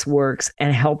how this works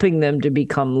and helping them to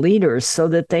become leaders so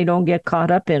that they don't get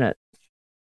caught up in it.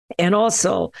 And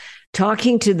also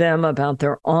talking to them about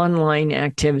their online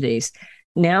activities.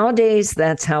 Nowadays,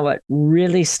 that's how it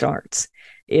really starts.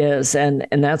 And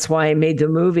that's why I made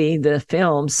the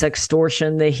film,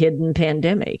 Sextortion, The Hidden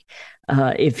Pandemic.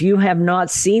 If you have not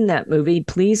seen that movie,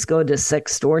 please go to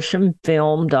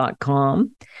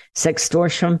sextortionfilm.com.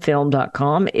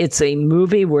 Sextortionfilm.com. It's a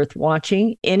movie worth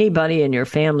watching. Anybody in your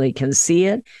family can see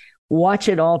it. Watch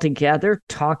it all together,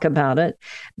 talk about it,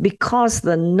 because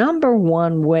the number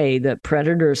one way that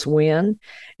predators win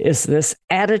is this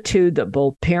attitude that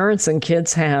both parents and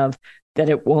kids have that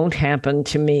it won't happen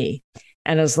to me.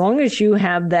 And as long as you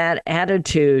have that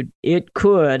attitude, it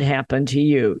could happen to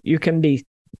you. You can be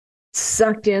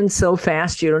sucked in so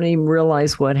fast you don't even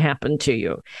realize what happened to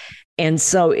you. And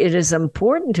so it is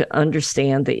important to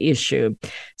understand the issue.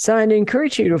 So I'd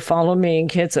encourage you to follow Million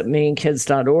Kids at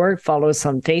millionkids.org. Follow us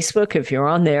on Facebook if you're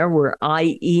on there. We're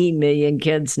IE Million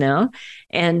Kids now.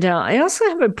 And I also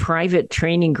have a private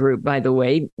training group, by the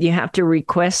way. You have to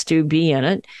request to be in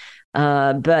it.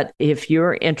 But if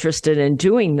you're interested in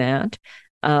doing that,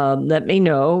 let me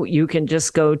know. You can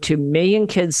just go to Million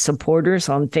Kids Supporters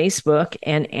on Facebook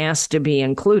and ask to be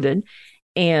included.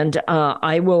 And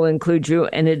I will include you.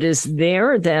 And it is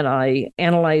there that I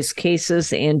analyze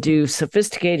cases and do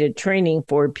sophisticated training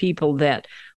for people that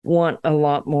want a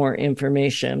lot more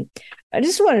information. I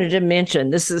just wanted to mention,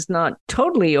 this is not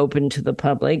totally open to the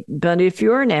public, but if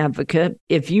you're an advocate,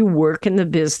 if you work in the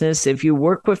business, if you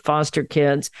work with foster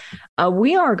kids,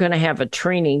 we are going to have a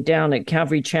training down at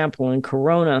Calvary Chapel in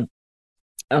Corona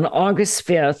on August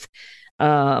 5th.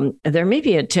 There may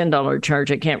be a $10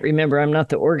 charge. I can't remember. I'm not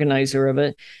the organizer of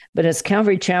it, but it's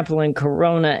Calvary Chapel in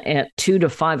Corona at 2 to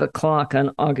 5 o'clock on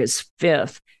August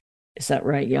 5th. Is that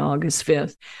right? Yeah, August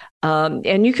 5th.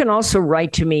 And you can also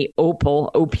write to me,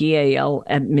 Opal, OPAL,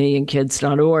 at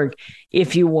millionkids.org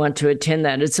if you want to attend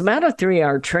that. It's about a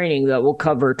 3-hour training that will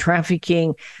cover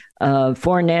trafficking,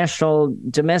 foreign national,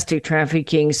 domestic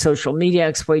trafficking, social media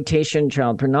exploitation,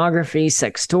 child pornography,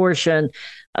 sextortion,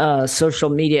 social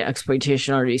media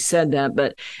exploitation. I already said that,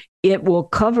 but it will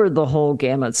cover the whole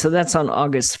gamut. So that's on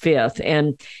August 5th.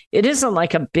 And it isn't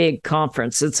like a big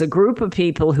conference. It's a group of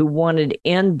people who wanted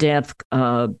in-depth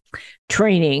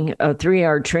training, a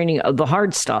 3-hour training of the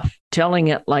hard stuff, telling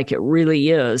it like it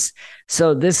really is.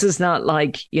 So this is not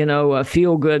like, a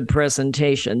feel-good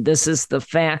presentation. This is the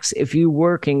facts. If you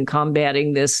work in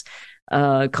combating this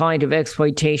kind of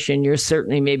exploitation, you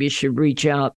certainly maybe should reach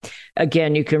out.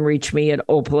 Again, you can reach me at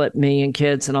Opal at Million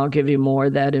Kids, and I'll give you more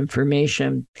of that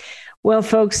information. Well,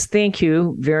 folks, thank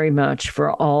you very much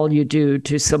for all you do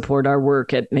to support our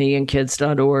work at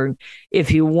millionkids.org.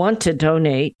 If you want to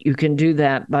donate, you can do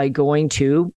that by going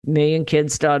to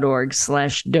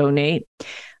millionkids.org/donate.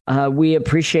 We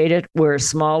appreciate it. We're a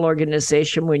small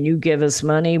organization. When you give us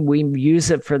money, we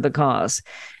use it for the cause.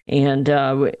 And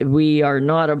we are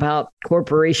not about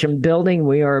corporation building.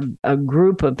 We are a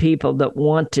group of people that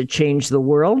want to change the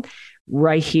world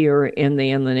right here in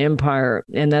the Inland Empire.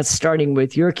 And that's starting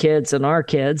with your kids and our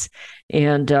kids,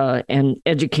 and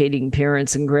educating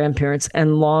parents and grandparents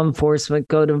and law enforcement,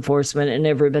 code enforcement, and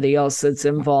everybody else that's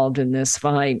involved in this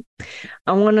fight.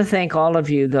 I want to thank all of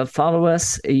you that follow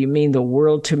us. You mean the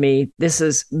world to me. This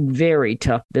is very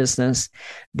tough business.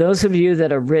 Those of you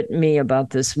that have written me about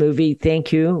this movie,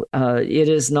 thank you. It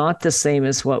is not the same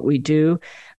as what we do,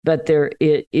 but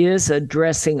it is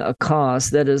addressing a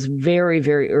cause that is very,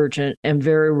 very urgent and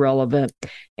very relevant.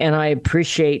 And I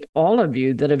appreciate all of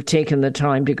you that have taken the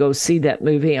time to go see that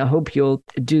movie. I hope you'll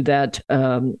do that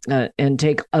and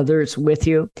take others with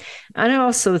you. And I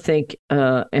also think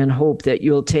and hope that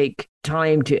you'll take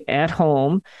time to, at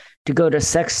home, to go to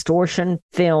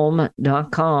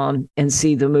sextortionfilm.com and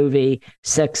see the movie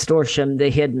Sextortion, The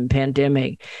Hidden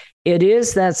Pandemic. It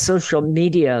is that social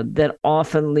media that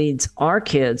often leads our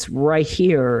kids right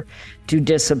here to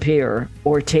disappear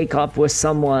or take up with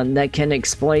someone that can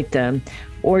exploit them,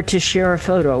 or to share a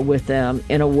photo with them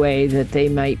in a way that they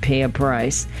might pay a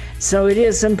price. So it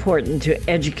is important to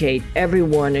educate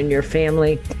everyone in your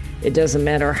family. It doesn't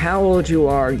matter how old you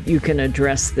are, you can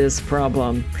address this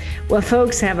problem. Well,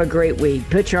 folks, have a great week.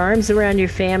 Put your arms around your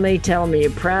family. Tell them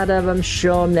you're proud of them.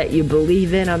 Show them that you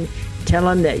believe in them. Tell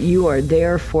them that you are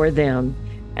there for them.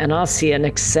 And I'll see you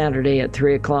next Saturday at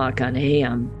 3 o'clock on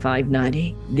AM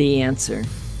 590, The Answer.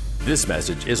 This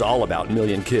message is all about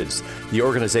Million Kids, the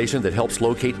organization that helps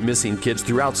locate missing kids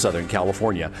throughout Southern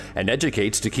California and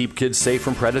educates to keep kids safe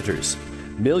from predators.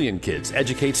 Million Kids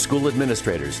educates school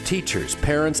administrators, teachers,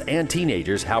 parents, and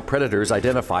teenagers how predators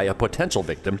identify a potential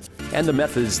victim and the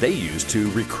methods they use to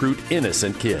recruit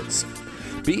innocent kids.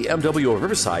 BMW of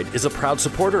Riverside is a proud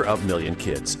supporter of Million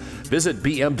Kids. Visit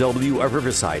BMW of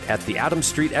Riverside at the Adams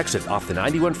Street exit off the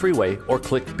 91 freeway or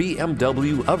click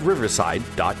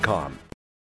bmwofriverside.com.